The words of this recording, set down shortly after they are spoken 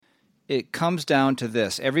it comes down to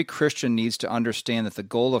this. Every Christian needs to understand that the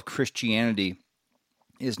goal of Christianity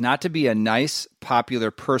is not to be a nice,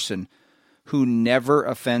 popular person who never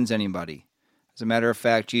offends anybody. As a matter of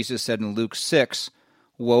fact, Jesus said in Luke 6,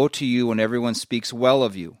 "Woe to you when everyone speaks well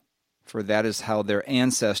of you, for that is how their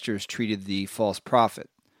ancestors treated the false prophet."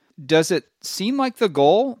 Does it seem like the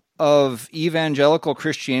goal of evangelical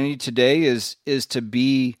Christianity today is to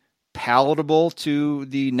be palatable to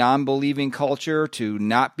the non-believing culture, to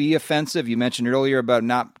not be offensive? You mentioned earlier about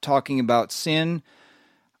not talking about sin.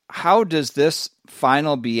 How does this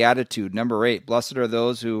final beatitude, number 8, blessed are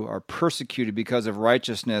those who are persecuted because of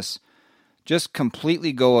righteousness, just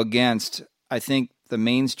completely go against, I think, the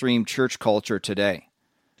mainstream church culture today?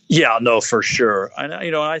 Yeah, no, for sure. And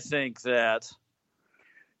I think that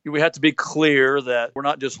we have to be clear that we're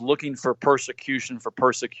not just looking for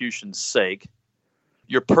persecution's sake.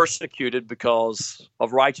 You're persecuted because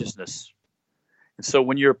of righteousness. And so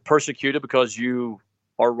when you're persecuted because you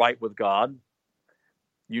are right with God,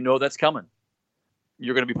 you know that's coming.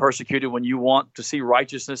 You're going to be persecuted when you want to see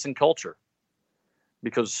righteousness in culture.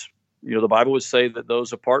 Because, the Bible would say that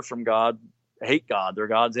those apart from God hate God. They're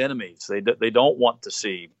God's enemies. They don't want to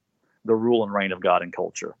see the rule and reign of God in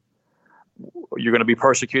culture. You're going to be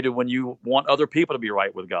persecuted when you want other people to be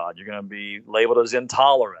right with God. You're going to be labeled as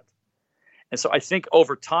intolerant. And so I think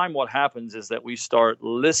over time what happens is that we start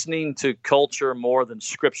listening to culture more than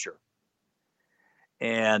Scripture.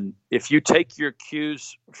 And if you take your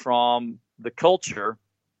cues from the culture,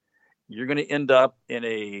 you're going to end up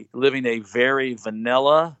living a very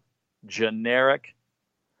vanilla, generic,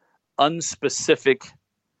 unspecific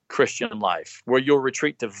Christian life, where you'll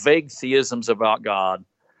retreat to vague theisms about God,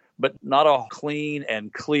 but not a clean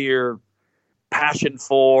and clear passion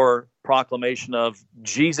for proclamation of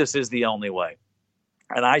Jesus is the only way.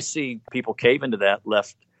 And I see people cave into that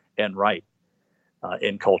left and right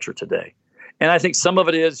in culture today. And I think some of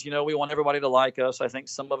it is, we want everybody to like us. I think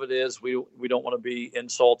some of it is we don't want to be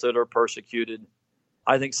insulted or persecuted.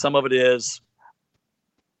 I think some of it is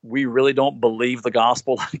we really don't believe the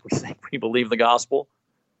gospel like we think we believe the gospel.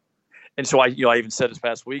 And so I even said this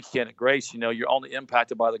past weekend at Grace, you're only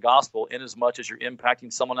impacted by the gospel in as much as you're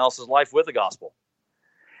impacting someone else's life with the gospel.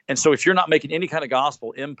 And so if you're not making any kind of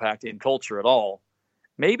gospel impact in culture at all,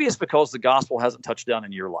 maybe it's because the gospel hasn't touched down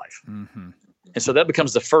in your life. Mm-hmm. And so that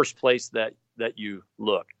becomes the first place that you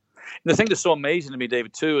look. And the thing that's so amazing to me,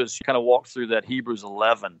 David, too, is you kind of walk through that Hebrews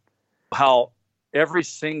 11, how every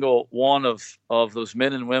single one of those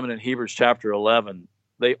men and women in Hebrews chapter 11,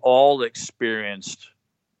 they all experienced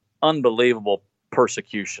unbelievable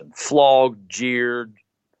persecution, flogged, jeered,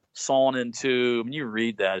 sawn in two. You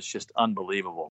read that, it's just unbelievable.